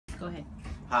Go ahead.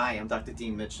 Hi, I'm Dr.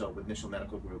 Dean Mitchell with Mitchell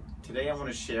Medical Group. Today I want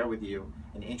to share with you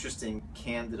an interesting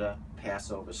Candida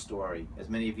Passover story. As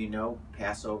many of you know,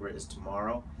 Passover is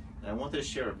tomorrow, and I wanted to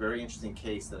share a very interesting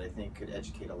case that I think could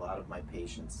educate a lot of my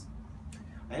patients.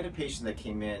 I had a patient that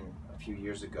came in a few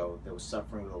years ago that was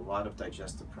suffering with a lot of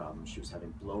digestive problems. She was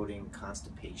having bloating,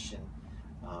 constipation,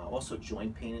 also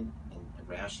joint pain and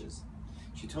rashes.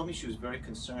 She told me she was very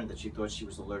concerned that she thought she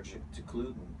was allergic to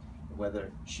gluten and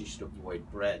whether she should avoid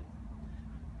bread.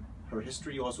 Her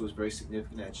history also was very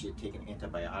significant that she had taken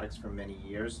antibiotics for many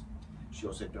years. She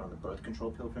also had been on the birth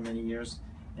control pill for many years.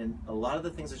 And a lot of the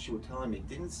things that she was telling me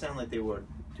didn't sound like they were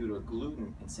due to a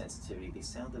gluten insensitivity. They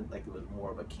sounded like it was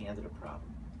more of a Candida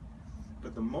problem.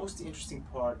 But the most interesting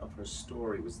part of her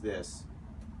story was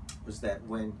that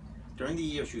when during the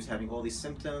year she was having all these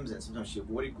symptoms and sometimes she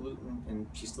avoided gluten and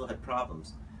she still had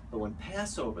problems. But when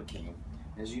Passover came,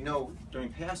 as you know,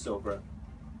 during Passover,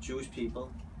 Jewish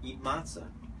people eat matzah.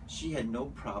 She had no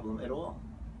problem at all.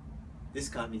 This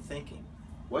got me thinking,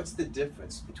 what's the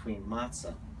difference between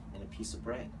matzah and a piece of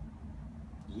bread?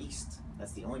 Yeast,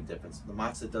 that's the only difference. The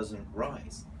matzah doesn't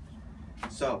rise.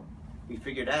 So we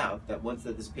figured out that once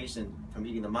that this patient from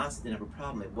eating the matzah didn't have a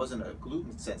problem, it wasn't a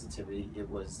gluten sensitivity, it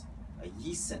was a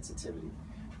yeast sensitivity.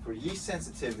 For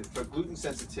gluten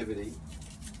sensitivity,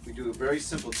 we do a very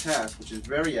simple test, which is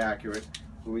very accurate,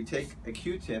 where we take a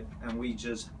Q-tip and we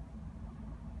just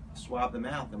swab the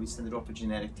mouth and we send it off for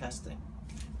genetic testing.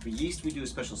 For yeast, we do a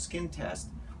special skin test,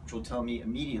 which will tell me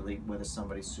immediately whether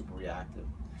somebody's super reactive.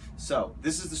 So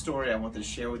this is the story I wanted to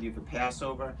share with you for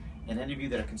Passover, and any of you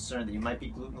that are concerned that you might be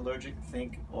gluten allergic,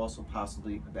 think also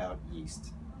possibly about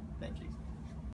yeast. Thank you.